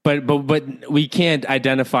 But we can't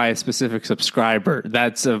identify a specific subscriber.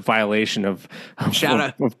 That's a violation of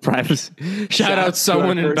privacy. Shout out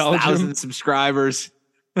someone in Belgium. 1,000 subscribers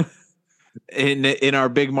in our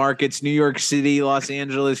big markets: New York City, Los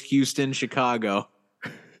Angeles, Houston, Chicago.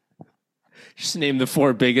 Just name the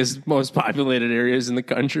 4 biggest, most populated areas in the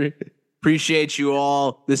country. Appreciate you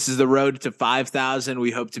all. This is the road to 5,000. We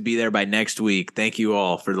hope to be there by next week. Thank you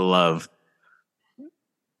all for the love.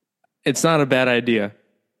 It's not a bad idea.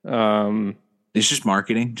 It's just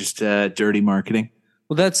marketing, just dirty marketing.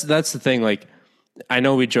 Well, that's the thing. Like, I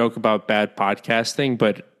know we joke about bad podcasting,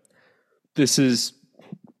 but this is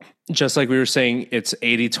just like we were saying, it's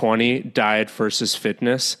 80-20 diet versus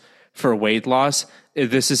fitness for weight loss.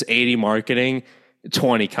 This is 80 marketing,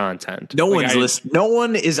 20 content. No one's listening. No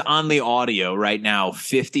one is on the audio right now,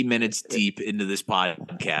 50 minutes deep into this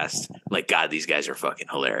podcast. Like, God, these guys are fucking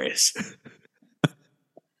hilarious.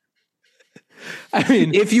 I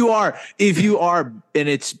mean, if you are, and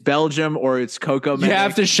it's Belgium or it's Coco, you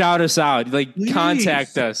have to shout us out. Like, please.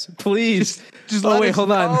 Contact us, please. Just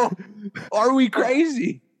hold on. Are we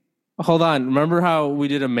crazy? Hold on. Remember how we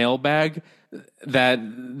did a mailbag that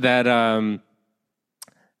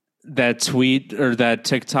tweet or that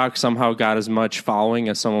TikTok somehow got as much following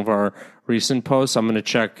as some of our recent posts? I'm going to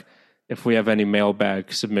check if we have any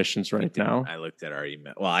mailbag submissions right now. I looked at our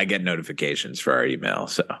email. Well, I get notifications for our email,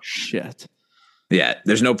 so shit. Yeah,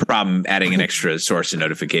 there's no problem adding an extra source of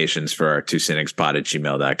notifications for our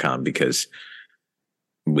twocynicsPod@gmail.com because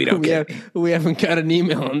we don't we haven't got an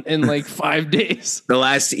email in like 5 days. The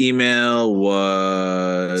last email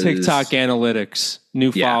was TikTok analytics,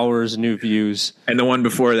 new followers, new views. And the one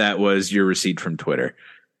before that was your receipt from Twitter.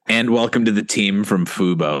 And welcome to the team from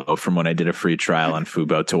Fubo, from when I did a free trial on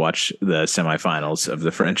Fubo to watch the semifinals of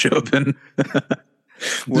the French Open.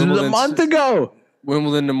 This was a month ago.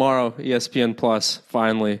 Wimbledon tomorrow, ESPN Plus,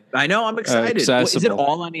 finally. I know, I'm excited. Is it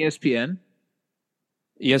all on ESPN?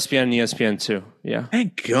 ESPN and ESPN2, yeah.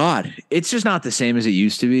 Thank God. It's just not the same as it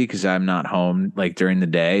used to be because I'm not home like during the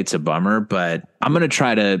day. It's a bummer, but I'm going to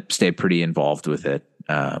try to stay pretty involved with it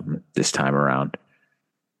this time around.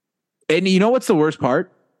 And you know what's the worst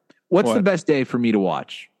part? What's the best day for me to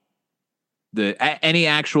watch? Any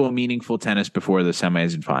actual meaningful tennis before the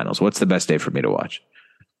semis and finals. What's the best day for me to watch?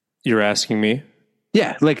 You're asking me?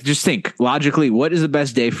 Yeah, like just think logically, what is the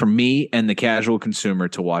best day for me and the casual consumer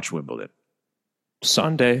to watch Wimbledon?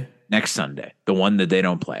 Sunday. Next Sunday, the one that they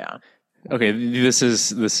don't play on. Okay, this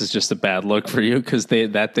is just a bad look for you because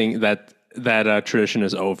that tradition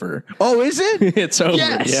is over. Oh, is it? It's over.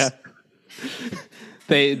 Yes. Yeah.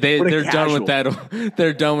 They're done with that.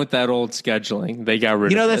 They're done with that old scheduling. They got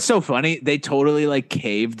rid of it. That's so funny. They totally like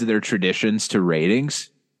caved their traditions to ratings.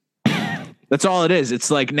 That's all it is.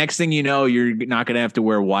 It's like next thing you know, you're not going to have to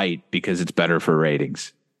wear white because it's better for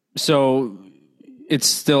ratings. So it's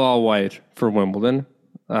still all white for Wimbledon.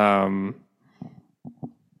 The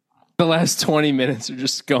last 20 minutes are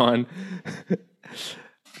just gone.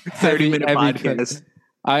 30-minute podcast.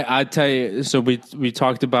 I tell you, so we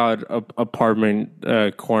talked about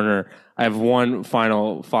apartment corner. I have one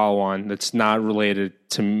final follow-on that's not related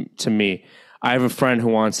to me. I have a friend who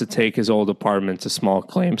wants to take his old apartment to small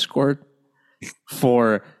claims court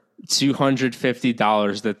for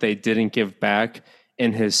 $250 that they didn't give back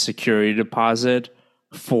in his security deposit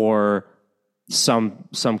for some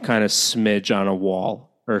kind of smidge on a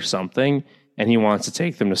wall or something, and he wants to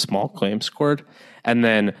take them to small claims court. And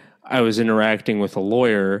then I was interacting with a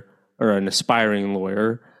lawyer or an aspiring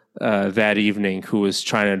lawyer that evening who was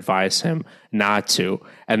trying to advise him not to.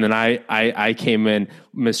 And then I came in,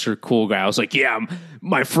 Mr. Cool Guy. I was like, yeah,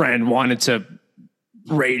 my friend wanted to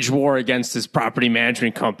rage war against his property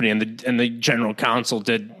management company, and the general counsel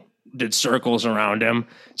did circles around him.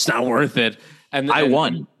 It's not worth it. And I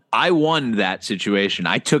won that situation.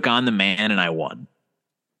 I took on the man and I won.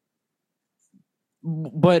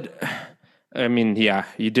 But I mean, yeah,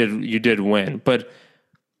 you did win. But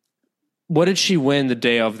what did she win the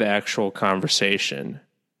day of the actual conversation?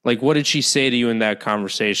 Like, what did she say to you in that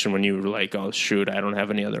conversation when you were like, oh, shoot, I don't have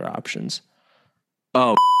any other options?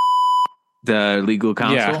 Oh, the legal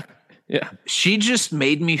counsel? Yeah. She just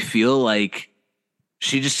made me feel like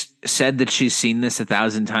she just said that she's seen this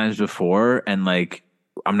 1,000 times before and like,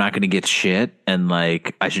 I'm not going to get shit and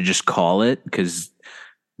like, I should just call it because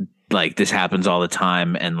like this happens all the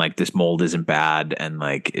time and like this mold isn't bad and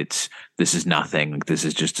like this is nothing. This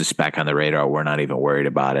is just a speck on the radar. We're not even worried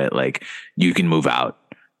about it. Like you can move out.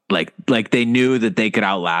 Like they knew that they could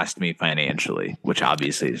outlast me financially, which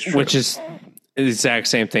obviously is true. Which is the exact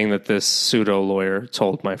same thing that this pseudo lawyer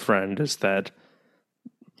told my friend is that.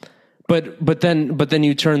 But then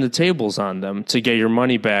you turn the tables on them to get your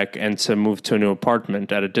money back and to move to a new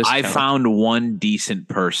apartment at a discount. I found one decent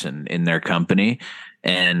person in their company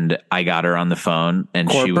and I got her on the phone and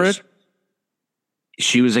corporate?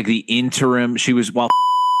 she was like the interim. She was while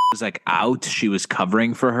was like out, she was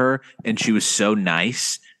covering for her and she was so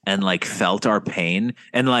nice and like felt our pain.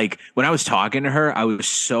 And like when I was talking to her, I was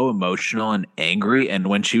so emotional and angry. And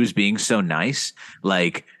when she was being so nice,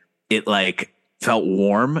 like it like felt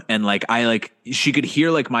warm and like she could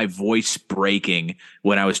hear like my voice breaking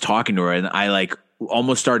when I was talking to her. And I like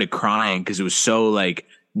almost started crying because it was so like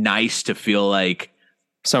nice to feel like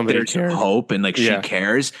somebody there's hope and like she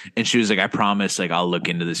cares. And she was like, I promise, like I'll look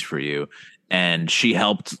into this for you. And she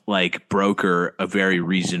helped like broker a very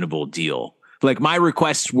reasonable deal. Like my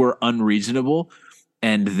requests were unreasonable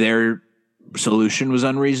and their solution was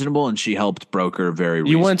unreasonable. And she helped broker very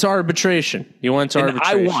reasonable. You went to arbitration.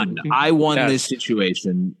 I won this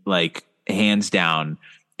situation like hands down.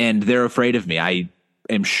 and they're afraid of me. I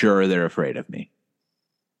am sure they're afraid of me.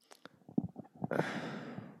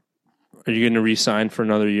 Are you going to re-sign for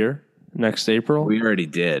another year next April? We already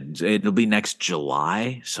did. It'll be next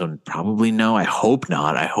July, so probably no. I hope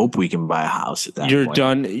not. I hope we can buy a house at that point. You're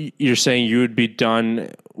done. You're saying you would be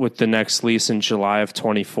done with the next lease in July of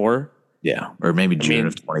 24? Yeah, or maybe June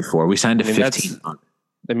of 24. We signed a 15 month.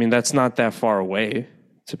 I mean, that's not that far away,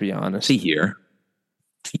 to be honest. It's a year.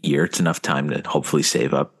 It's enough time to hopefully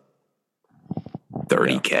save up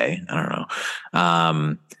 $30K. I don't know.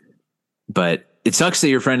 But it sucks that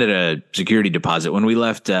your friend had a security deposit. When we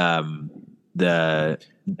left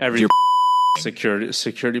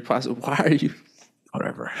security deposit. Why are you?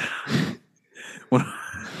 Whatever.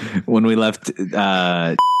 when we left,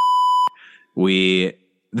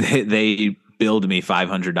 they billed me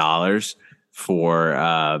 $500 for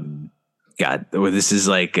God. This is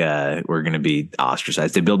like we're gonna be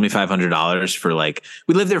ostracized. They billed me $500 for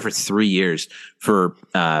we lived there for 3 years for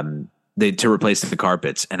to replace the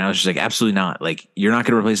carpets, and I was just like, absolutely not. Like, you're not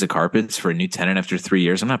going to replace the carpets for a new tenant after 3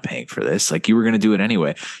 years. I'm not paying for this. Like, you were going to do it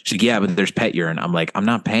anyway. She's like, yeah, but there's pet urine. I'm like, I'm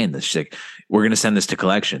not paying this. She's like, we're going to send this to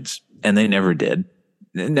collections, and they never did.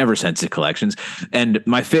 They never sent it to collections. And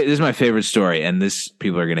this is my favorite story, and this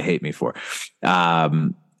people are going to hate me for.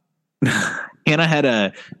 Hannah had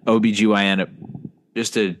a OBGYN,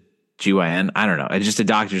 just a GYN. I don't know. Just a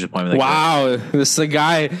doctor's appointment. Wow. This is the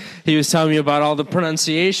guy, he was telling me about all the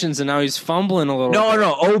pronunciations and now he's fumbling a little bit.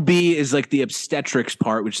 No. OB is like the obstetrics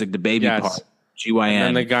part, which is like the baby part. GYN.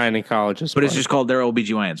 And the gynecologist. But it's just called their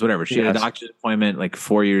OBGYNs, whatever. She had a doctor's appointment like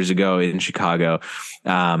 4 years ago in Chicago.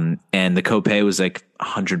 And the copay was like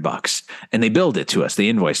 $100. And they billed it to us. They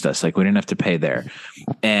invoiced us. Like, we didn't have to pay there.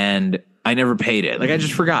 And I never paid it. Like, I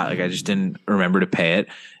just forgot. Like, I just didn't remember to pay it.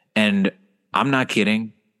 And I'm not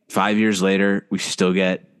kidding. 5 years later, we still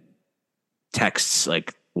get texts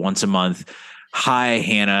like once a month. Hi,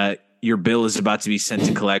 Hannah, your bill is about to be sent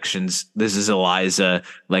to collections. This is Eliza.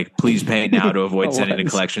 Like, please pay now to avoid sending to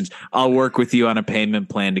collections. I'll work with you on a payment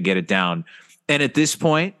plan to get it down. And at this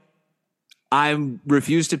point, I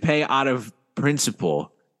refuse to pay out of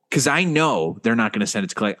principle because I know they're not going to send it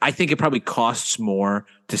to collect. I think it probably costs more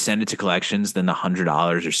to send it to collections than the $100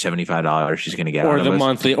 or $75 she's going to get. Or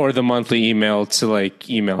the monthly email to like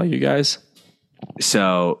email you guys.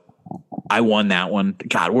 So I won that one.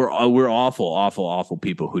 God, we're awful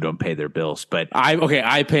people who don't pay their bills. But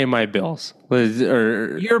I pay my bills.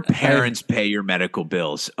 Your parents pay your medical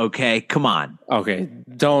bills. Okay, come on. Okay,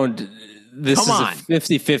 don't. This is a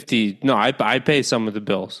 50-50. No, I pay some of the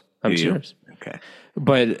bills. I'm serious. Okay.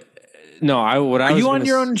 But no, are you on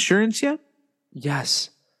your own insurance yet? Yes.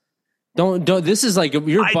 Don't. This is like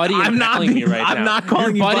your buddy impaling me right now. I'm not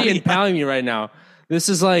calling you buddy. Impaling me right now. This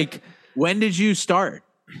is like. When did you start?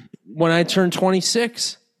 When I turned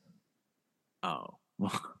 26. Oh.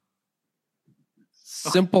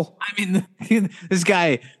 Simple. I mean, this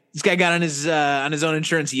guy got on his own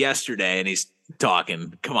insurance yesterday, and he's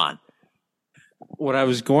talking. Come on. What I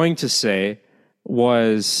was going to say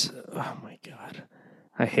was, oh my God,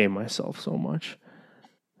 I hate myself so much.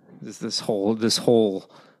 This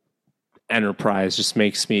whole enterprise just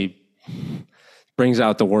brings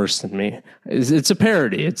out the worst in me. It's a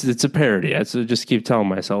parody. It's a parody. I just keep telling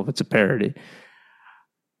myself it's a parody.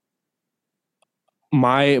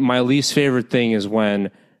 My least favorite thing is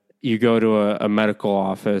when you go to a medical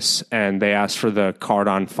office and they ask for the card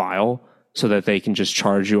on file so that they can just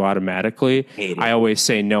charge you automatically. I always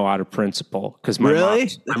say no out of principle because my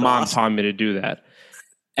mom taught me to do that.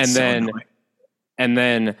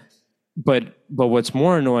 But what's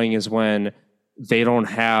more annoying is when they don't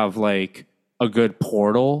have like a good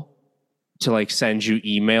portal to like send you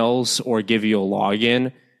emails or give you a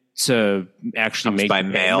login to actually make by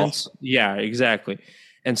mail. Yeah, exactly.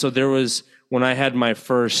 And so there was when I had my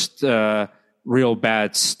first real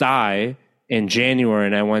bad sty in January,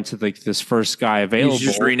 and I went to like this first guy available. You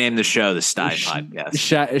just rename the show the Sty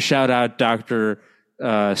Podcast. Shout out Dr.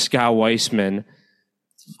 Scott Weissman.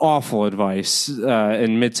 Awful advice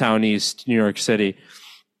in Midtown East, New York City.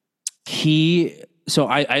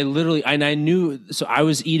 I literally, and I knew, so I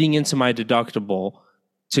was eating into my deductible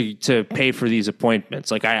to pay for these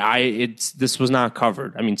appointments. Like this was not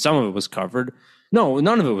covered. I mean, some of it was covered. No,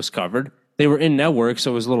 none of it was covered. They were in network,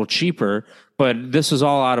 so it was a little cheaper, but this was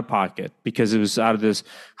all out of pocket because it was out of this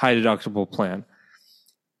high deductible plan.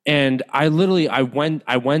 And I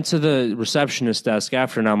went to the receptionist desk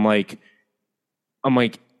after, and I'm like,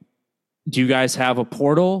 do you guys have a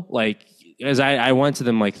portal? Like, as I went to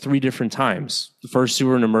them like 3 different times. The first 2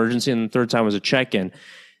 were an emergency, and the third time was a check-in.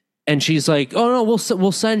 And she's like, "Oh no,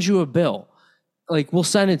 we'll send you a bill." like, we'll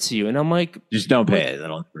send it to you. And I'm like, just don't pay it.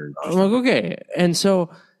 I'm like, okay. And so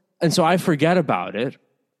I forget about it.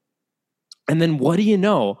 And then what do you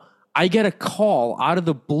know? I get a call out of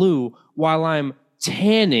the blue while I'm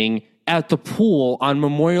tanning at the pool on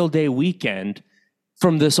Memorial Day weekend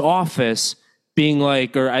from this office being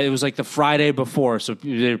like, or it was like the Friday before. So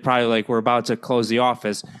they're probably like, we're about to close the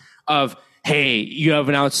office of, hey, you have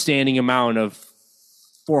an outstanding amount of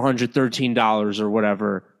 $413 or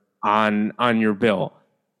whatever on your bill.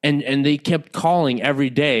 And they kept calling every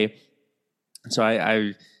day.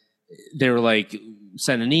 So they were like,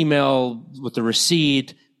 send an email with the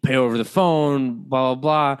receipt, pay over the phone, blah,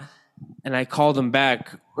 blah, blah. And I called them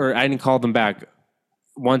back, or I didn't call them back.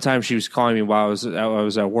 One time she was calling me while I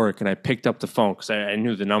was at work, and I picked up the phone because I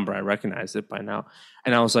knew the number. I recognized it by now.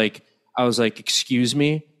 And I was like, excuse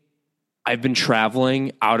me, I've been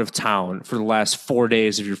traveling out of town for the last 4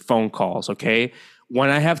 days of your phone calls, okay? When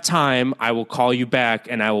I have time, I will call you back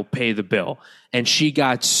and I will pay the bill. And she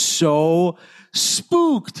got so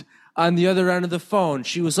spooked on the other end of the phone.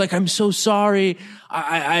 She was like, I'm so sorry.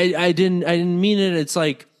 I didn't mean it. It's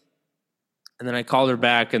like, and then I called her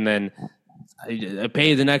back, and then I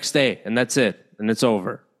pay the next day, and that's it. And it's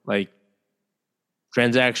over. Like,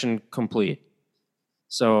 transaction complete.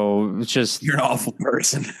 So it's just. You're an awful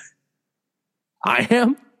person. I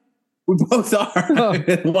am? We both are. Oh.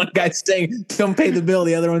 One guy's saying, don't pay the bill.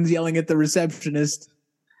 The other one's yelling at the receptionist.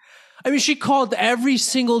 I mean, she called every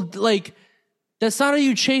single, like, that's not how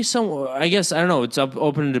you chase someone. I guess, I don't know. It's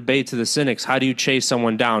open to debate to the cynics. How do you chase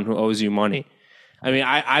someone down who owes you money? I mean,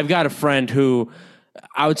 I've got a friend who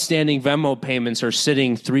outstanding Venmo payments are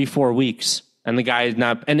sitting 3-4 weeks, and the guy is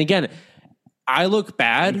not. And again, I look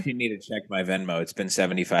bad. If you need to check my Venmo, it's been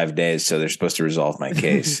 75 days, so they're supposed to resolve my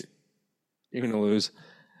case. You're going to lose.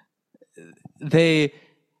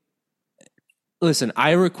 Listen,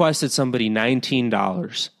 I requested somebody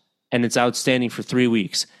 $19, and it's outstanding for 3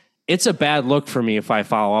 weeks. It's a bad look for me if I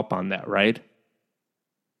follow up on that, right?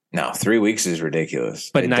 No, 3 weeks is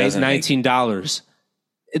ridiculous. But $19.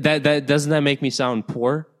 That doesn't that make me sound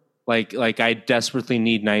poor? Like I desperately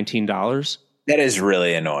need $19. That is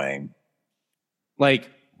really annoying. Like,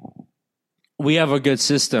 we have a good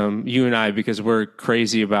system, you and I, because we're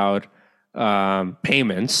crazy about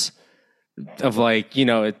payments of, like, you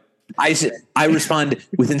know. I respond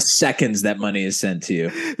within seconds that money is sent to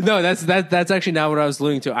you. No, that's actually not what I was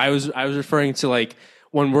alluding to. I was referring to, like,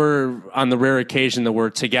 when we're on the rare occasion that we're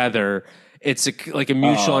together, it's like a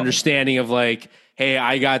mutual understanding of, like, hey,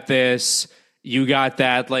 I got this, you got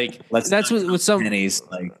that. Like, that's with some pennies.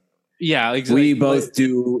 Like, yeah, exactly. We both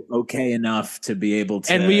do okay enough to be able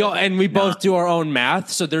to, and we both do our own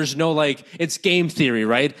math. So there's no, like, it's game theory,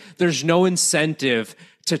 right? There's no incentive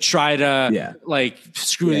to try to like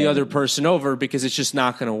screw the other person over, because it's just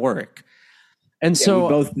not going to work. And so we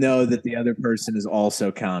both know that the other person is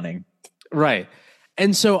also counting, right?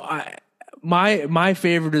 And so my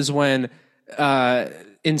favorite is when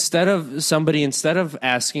instead of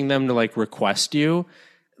asking them to, like, request you,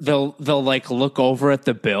 they'll like look over at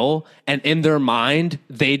the bill, and in their mind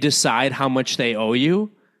they decide how much they owe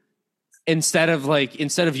you instead of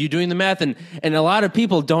you doing the math. And a lot of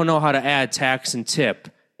people don't know how to add tax and tip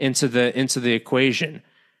into the equation.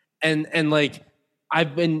 And like,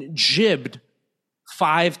 I've been jibbed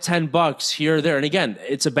 $5-10 here or there. And again,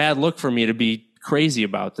 it's a bad look for me to be crazy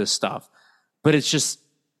about this stuff, but it's just,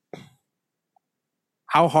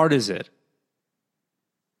 how hard is it?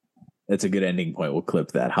 That's a good ending point. We'll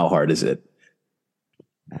clip that. How hard is it?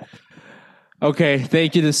 Okay.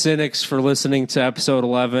 Thank you to Cynics for listening to episode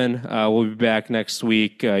 11. We'll be back next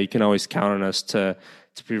week. You can always count on us to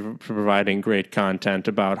be providing great content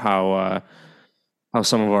about how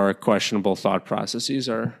some of our questionable thought processes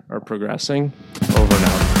are progressing.